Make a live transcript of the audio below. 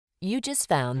You just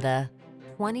found the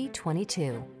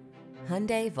 2022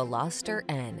 Hyundai Veloster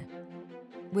N.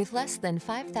 With less than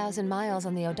 5,000 miles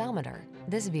on the odometer,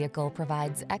 this vehicle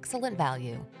provides excellent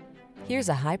value. Here's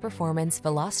a high-performance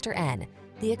Veloster N,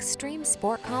 the extreme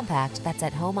sport compact that's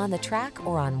at home on the track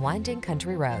or on winding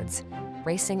country roads.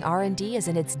 Racing R&D is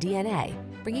in its DNA,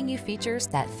 bringing you features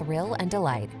that thrill and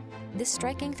delight. This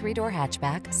striking three-door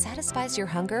hatchback satisfies your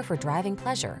hunger for driving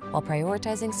pleasure while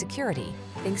prioritizing security,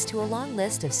 thanks to a long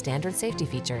list of standard safety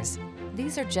features.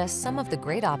 These are just some of the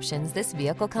great options this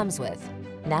vehicle comes with: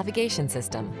 navigation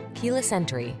system, keyless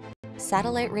entry,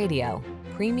 satellite radio,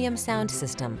 premium sound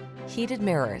system, heated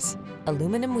mirrors,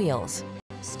 aluminum wheels,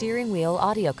 steering wheel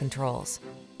audio controls,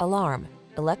 alarm,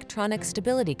 electronic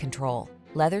stability control,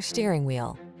 leather steering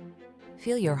wheel.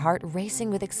 Feel your heart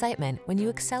racing with excitement when you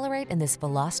accelerate in this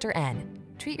Veloster N.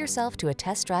 Treat yourself to a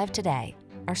test drive today.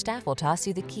 Our staff will toss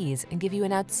you the keys and give you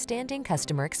an outstanding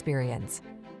customer experience.